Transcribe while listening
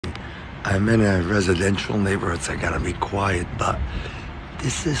I'm in a residential neighborhood, so I gotta be quiet, but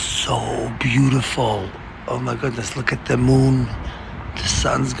this is so beautiful. Oh my goodness, look at the moon. The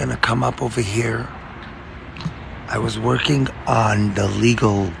sun's gonna come up over here. I was working on the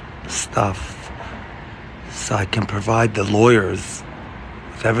legal stuff so I can provide the lawyers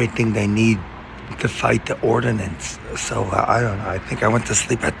with everything they need to fight the ordinance. So I don't know, I think I went to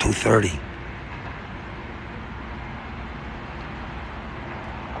sleep at 2:30.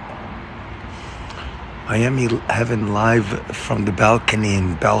 Miami Heaven live from the balcony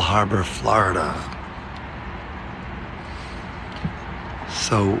in Bell Harbor, Florida.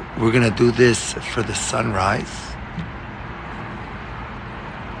 So we're gonna do this for the sunrise.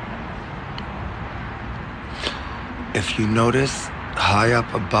 If you notice, high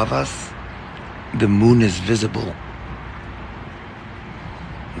up above us, the moon is visible.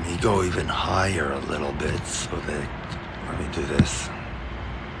 Let me go even higher a little bit so that, let me do this.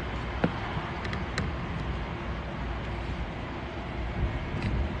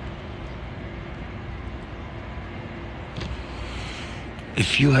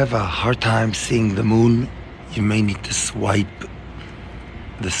 If you have a hard time seeing the moon, you may need to swipe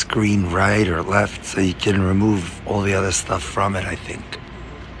the screen right or left so you can remove all the other stuff from it, I think.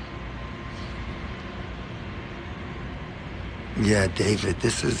 Yeah, David,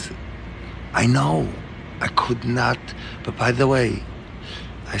 this is, I know, I could not, but by the way,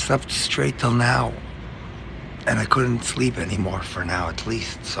 I slept straight till now, and I couldn't sleep anymore for now at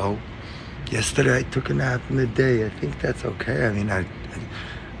least, so yesterday I took a nap in the day. I think that's okay. I mean,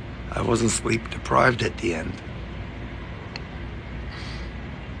 I wasn't sleep deprived at the end.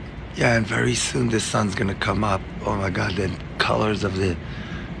 Yeah, and very soon the sun's gonna come up. Oh my God, the colors of the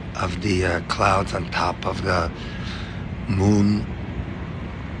clouds on top of the moon.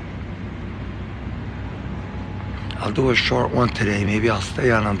 I'll do a short one today. Maybe I'll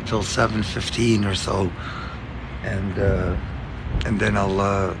stay on until 7:15 or so, and then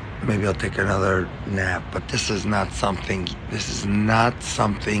maybe I'll take another nap. But this is not something. This is not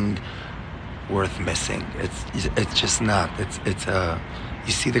something worth missing. It's just not. It's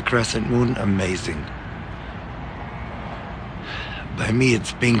you see the crescent moon? Amazing. By me,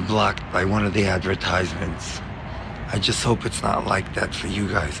 it's being blocked by one of the advertisements. I just hope it's not like that for you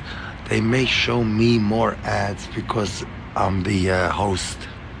guys. They may show me more ads because I'm the host.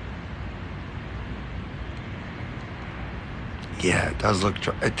 Yeah, it does look.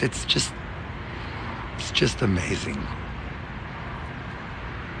 It's just amazing.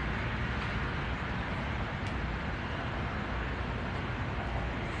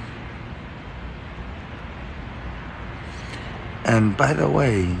 And by the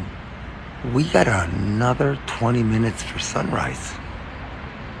way, we got another 20 minutes for sunrise.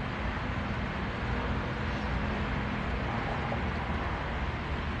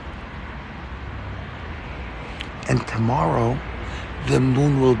 And tomorrow, the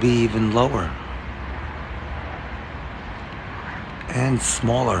moon will be even lower and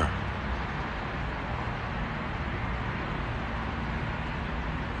smaller.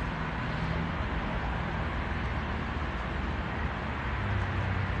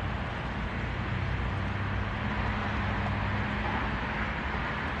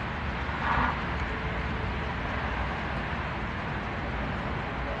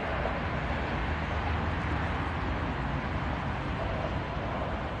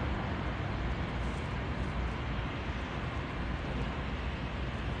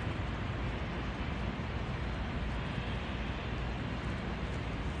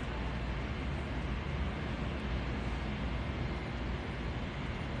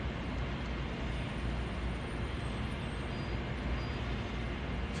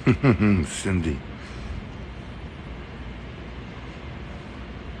 Cindy.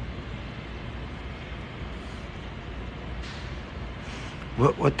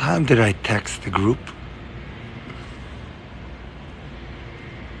 What time did I text the group?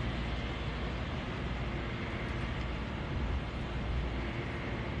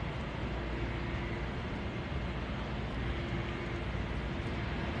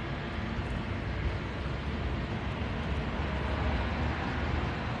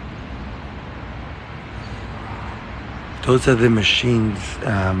 Those are the machines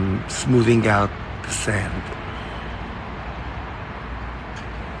smoothing out the sand.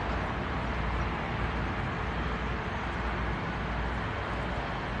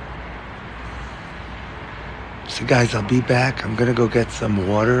 So guys, I'll be back. I'm gonna go get some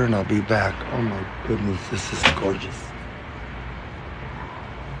water and I'll be back. Oh my goodness, this is gorgeous.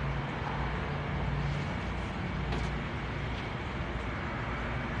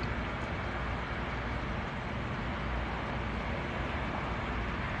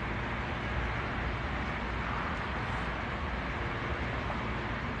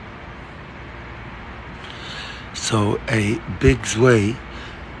 So a big sway,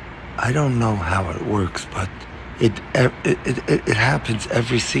 I don't know how it works, but it happens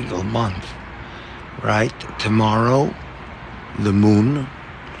every single month, right? Tomorrow, the moon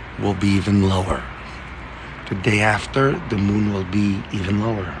will be even lower. The day after, the moon will be even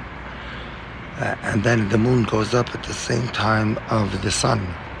lower. And then the moon goes up at the same time of the sun.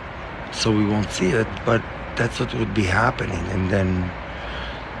 So we won't see it, but that's what would be happening. And then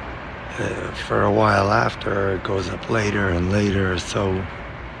for a while after, it goes up later and later. So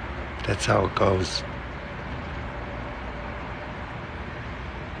that's how it goes.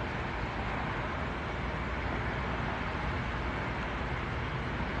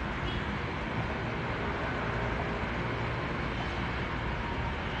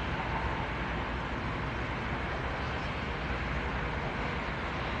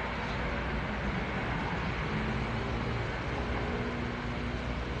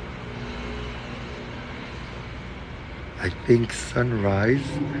 I think sunrise.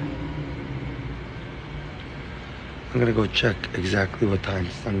 I'm gonna go check exactly what time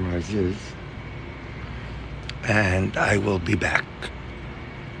sunrise is, and I will be back.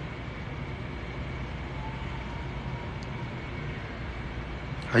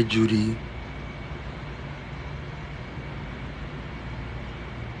 Hi, Judy.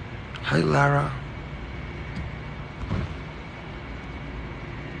 Hi, Lara.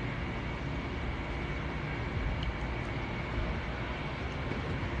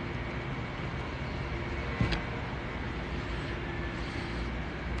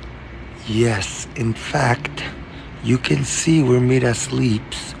 Yes, in fact, you can see where Mira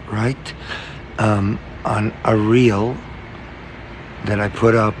sleeps, right? On a reel that I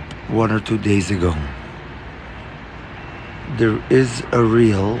put up 1 or 2 days ago. There is a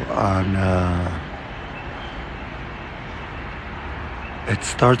reel on, it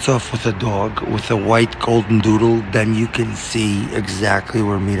starts off with a dog with a white golden doodle, then you can see exactly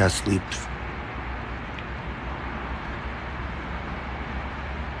where Mira sleeps.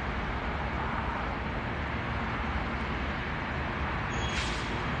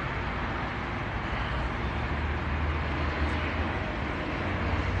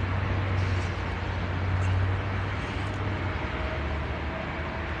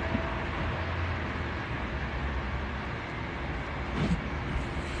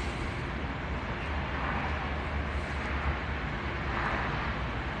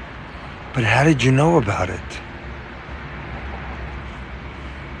 But how did you know about it?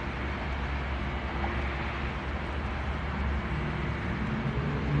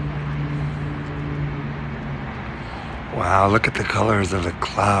 Wow, look at the colors of the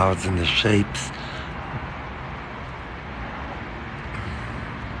clouds and the shapes.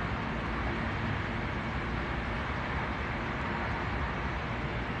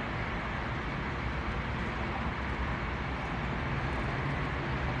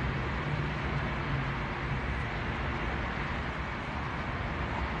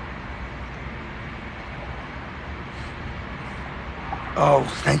 Oh,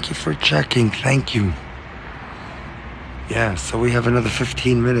 thank you for checking. Thank you. Yeah, so we have another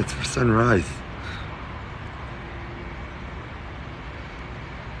 15 minutes for sunrise.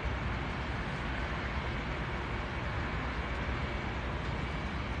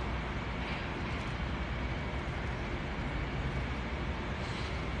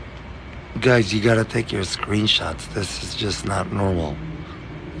 Guys, you gotta take your screenshots. This is just not normal.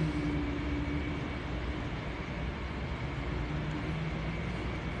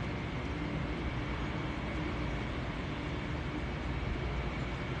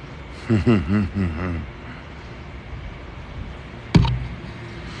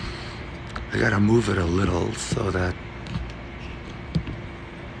 I gotta move it a little so that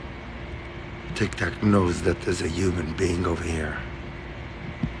TikTok knows that there's a human being over here.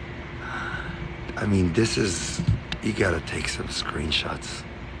 I mean, this is, you gotta take some screenshots.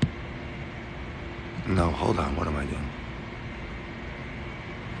 No, hold on, what am I doing?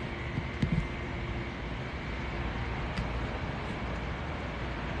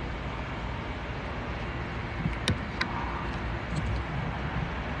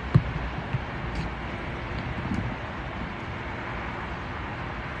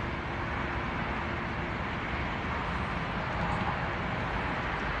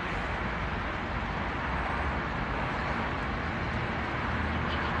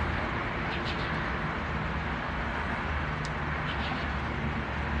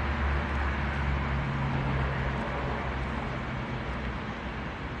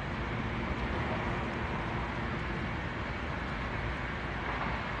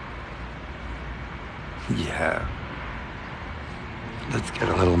 Yeah. Let's get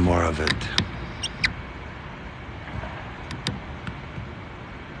a little more of it.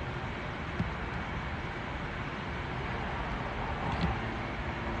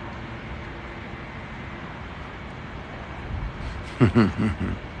 Okay,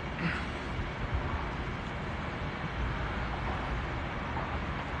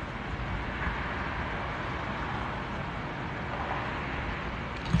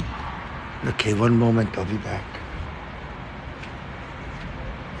 one moment, I'll be back.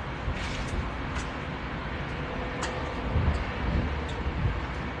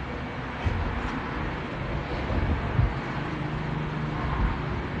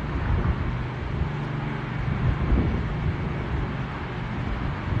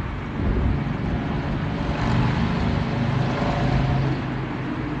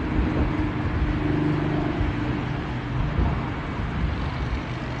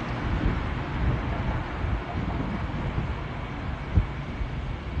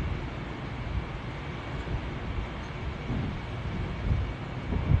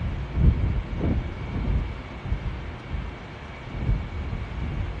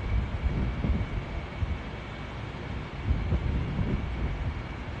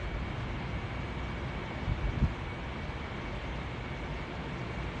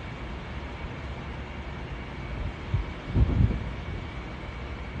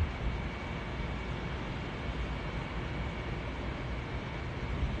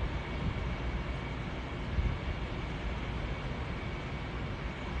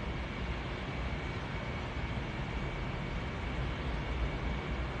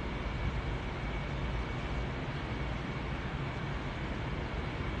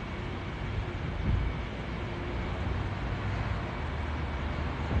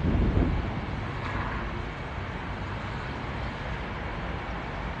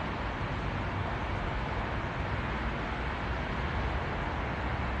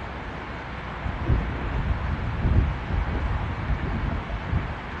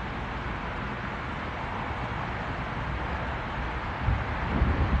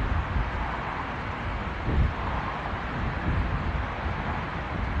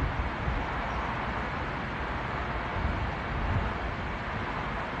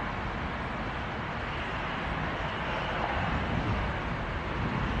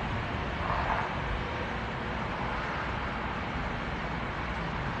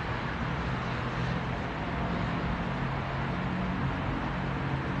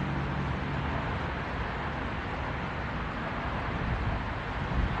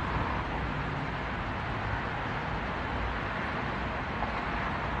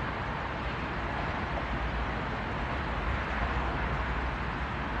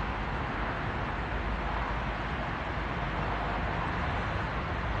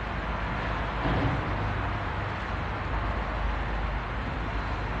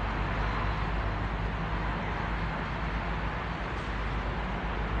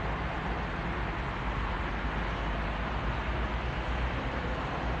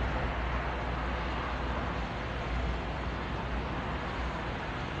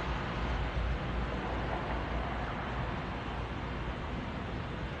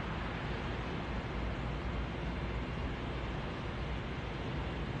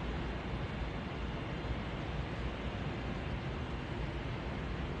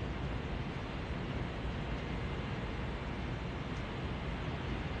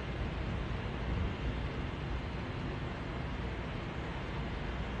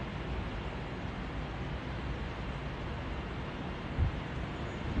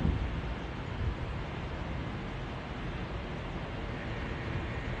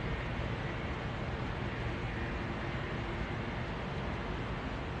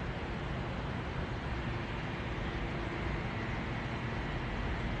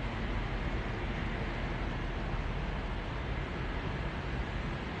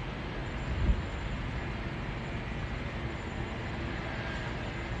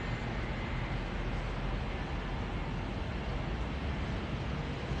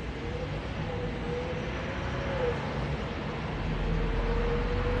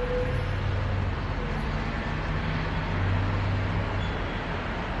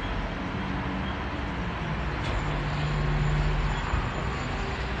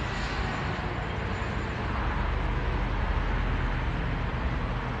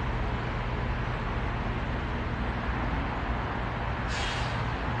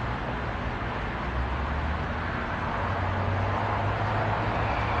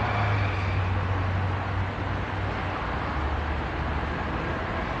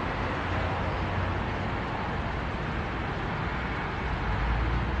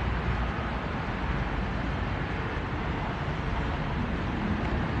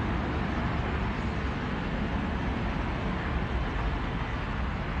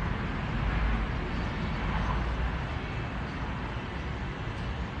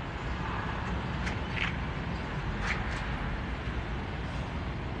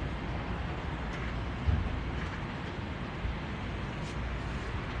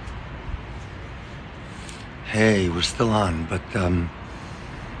 Hey, we're still on, but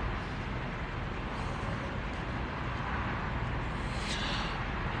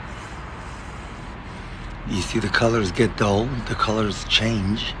you see the colors get dull, the colors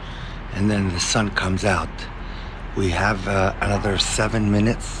change, and then the sun comes out. We have another 7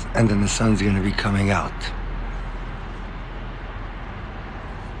 minutes, and then the sun's going to be coming out.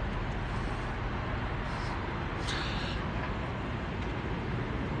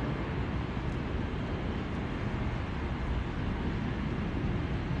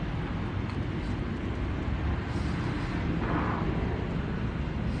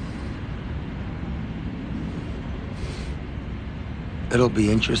 It'll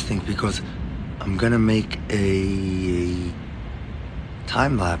be interesting because I'm gonna make a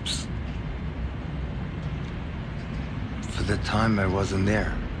time lapse for the time I wasn't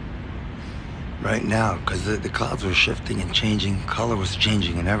there right now, because the clouds were shifting and changing, color was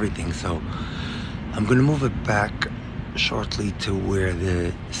changing and everything. So I'm gonna move it back shortly to where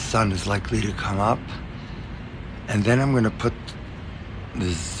the sun is likely to come up, and then I'm gonna put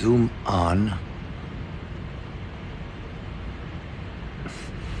the zoom on.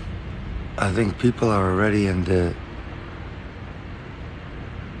 I think people are already in the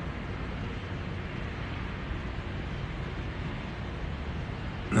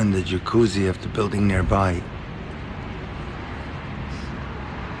jacuzzi of the building nearby.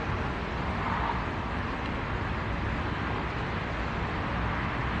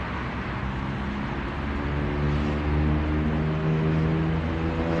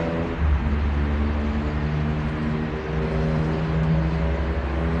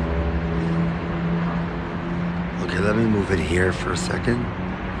 Okay, let me move it here for a second.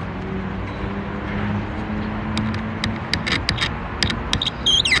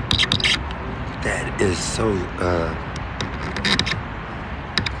 That is so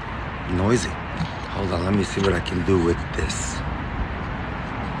noisy. Hold on, let me see what I can do with this.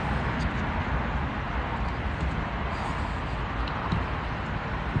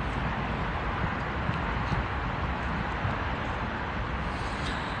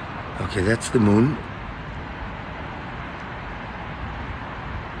 Okay, that's the moon.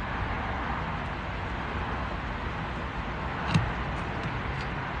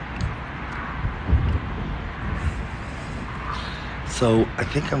 So I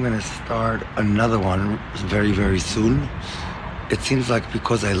think I'm gonna start another one very, very soon. It seems like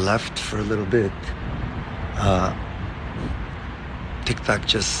because I left for a little bit, TikTok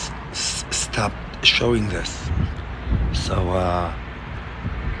just stopped showing this. So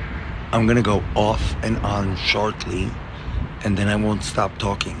I'm gonna go off and on shortly, and then I won't stop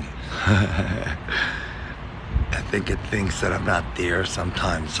talking. I think it thinks that I'm not there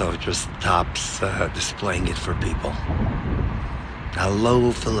sometimes, so it just stops displaying it for people.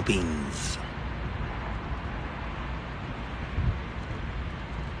 Hello, Philippines.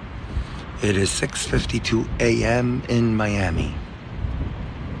 It is 6:52 a.m. in Miami.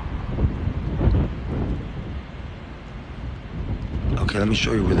 Okay, let me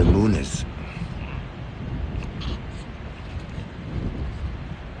show you where the moon is.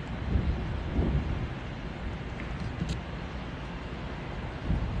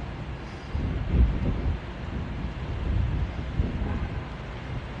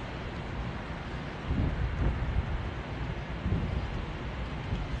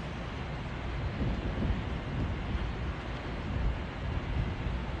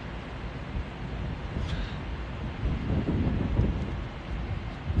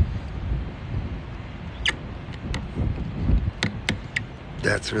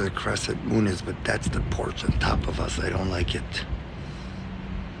 That's where the crescent moon is, but that's the porch on top of us. I don't like it.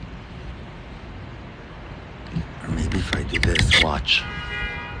 Or maybe if I do this, watch.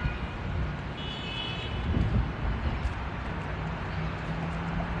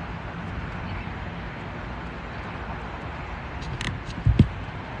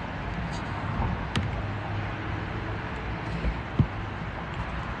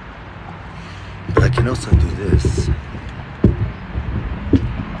 But I can also do this.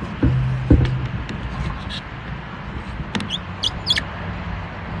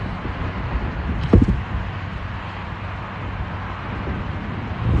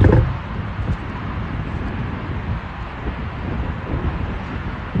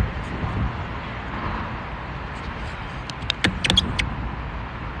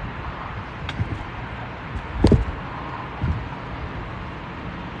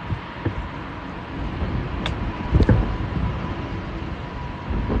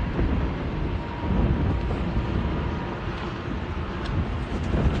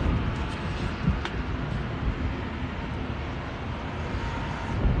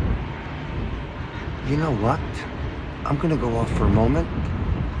 You know what? I'm gonna go off for a moment.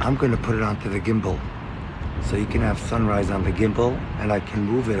 I'm gonna put it onto the gimbal. So you can have sunrise on the gimbal and I can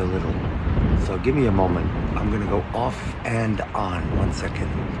move it a little. So give me a moment. I'm gonna go off and on. 1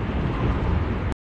 second.